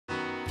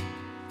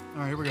All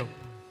right, here we go.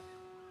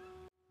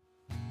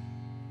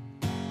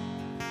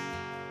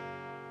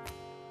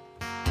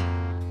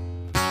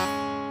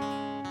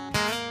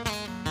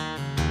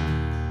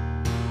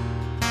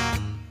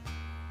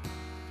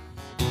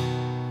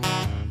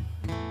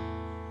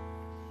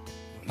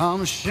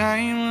 I'm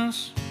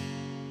shameless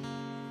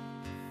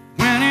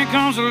when it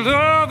comes to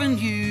loving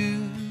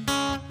you.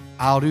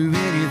 I'll do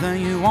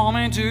anything you want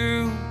me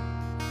to.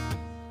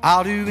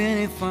 I'll do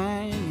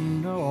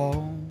anything at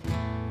all.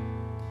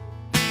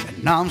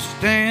 And I'm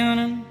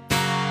standing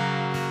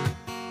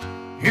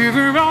here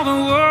for all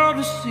the world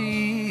to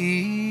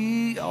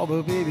see. Oh,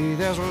 but baby,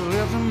 there's what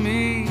left of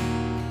me.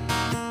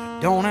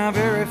 Don't have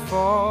very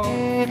far.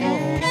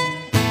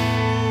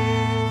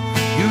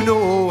 You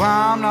know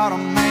I'm not a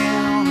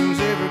man who's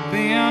ever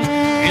been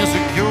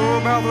insecure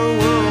about the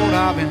world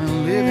I've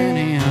been living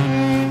in.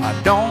 I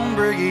don't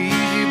break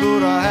easy,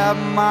 but I have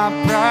my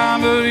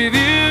pride. But if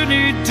you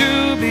need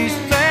to be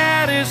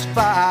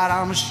satisfied,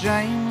 I'm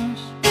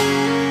shameless.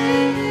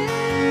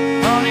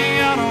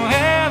 Honey, I don't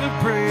have a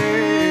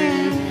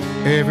prayer.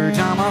 Every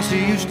time I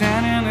see you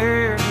standing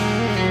there,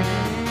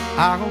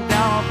 I go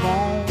down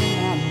upon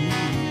my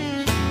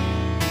knees.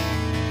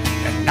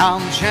 And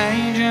I'm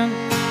changing.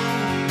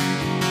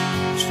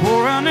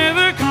 Swore I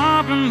never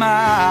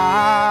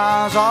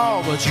compromise.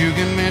 Oh, but you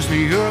can miss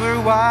me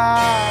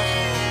otherwise.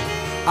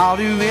 I'll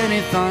do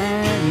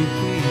anything you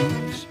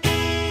please.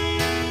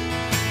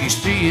 You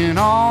see, in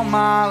all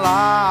my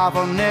life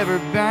I've never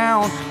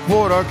bound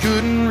what I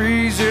couldn't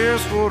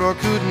resist, what I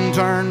couldn't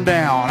turn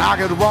down. I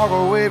could walk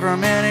away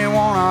from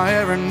anyone I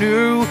ever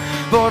knew,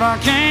 but I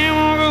can't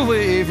walk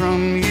away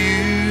from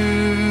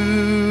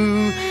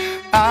you.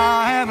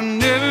 I have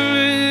never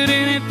let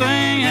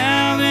anything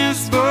have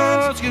this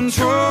much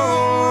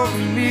control of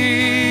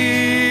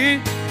me. I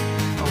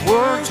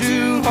work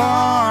too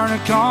hard to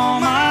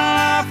call my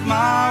life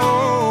my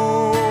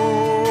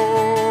own,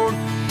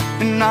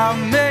 and I've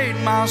made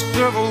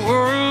myself a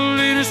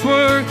worldly this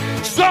work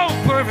so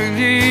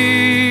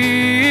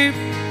perfectly.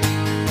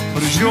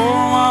 But as you're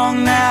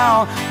one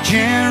now,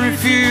 can't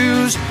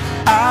refuse.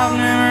 I've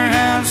never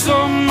had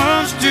so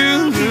much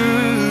to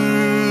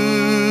lose.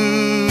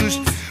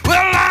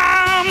 Well,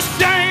 I'm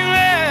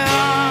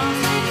shameless.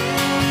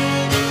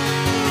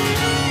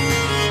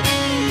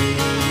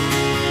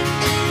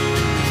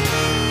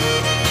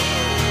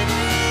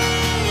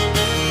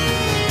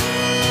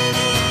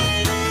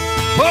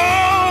 Oh,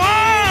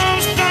 I'm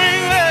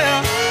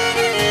shameless.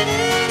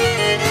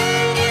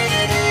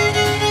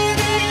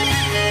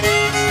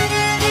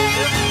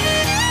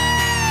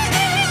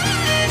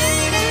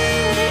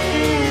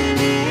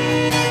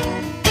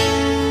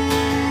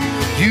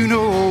 You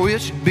know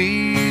it should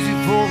be easy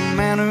for a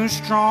man who's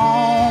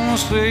strong to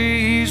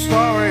say he's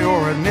sorry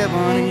or admit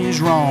when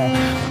he's wrong.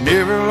 I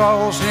never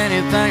lost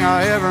anything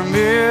I ever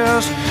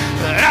missed,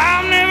 but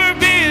I've never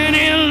been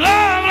in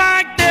love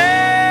like this.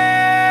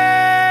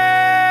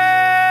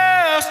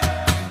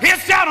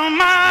 It's out of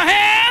my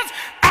hands.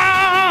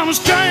 I'm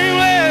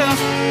shameless.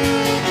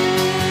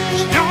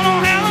 Still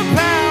don't have the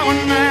power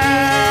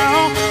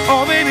now.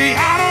 Oh, baby,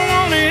 I don't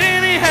want it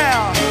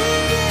anyhow.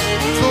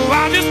 So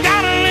I just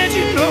gotta let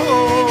you know.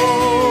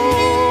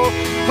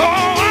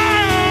 Oh,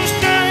 I'm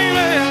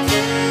shameless.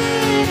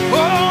 Oh,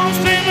 I'm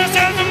shameless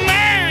as a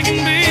man can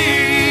be.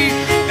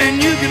 And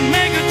you can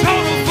make a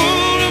total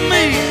fool of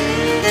me.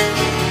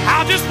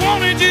 I just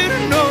wanted you to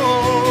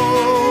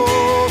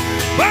know.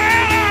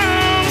 Well,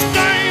 I'm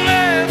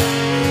shameless.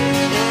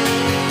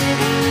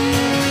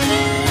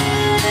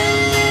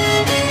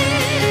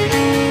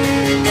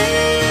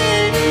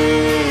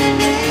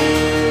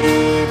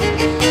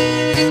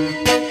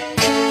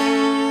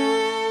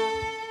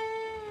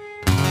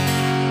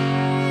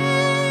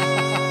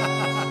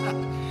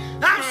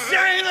 I'm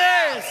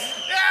shameless.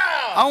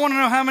 Yeah. I want to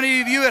know how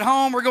many of you at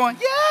home were going,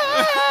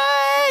 yeah,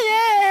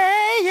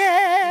 yeah,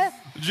 yeah.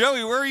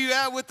 Joey, where are you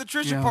at with the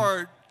Trisha Yeah.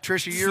 part?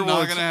 Trisha, It's you're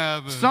not gonna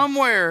happen.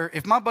 somewhere.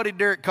 If my buddy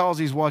Derek calls,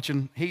 he's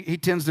watching. He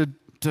tends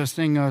to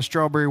sing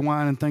Strawberry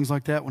Wine and things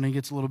like that when he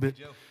gets a little bit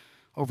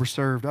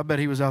overserved. I bet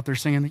he was out there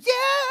singing, yeah,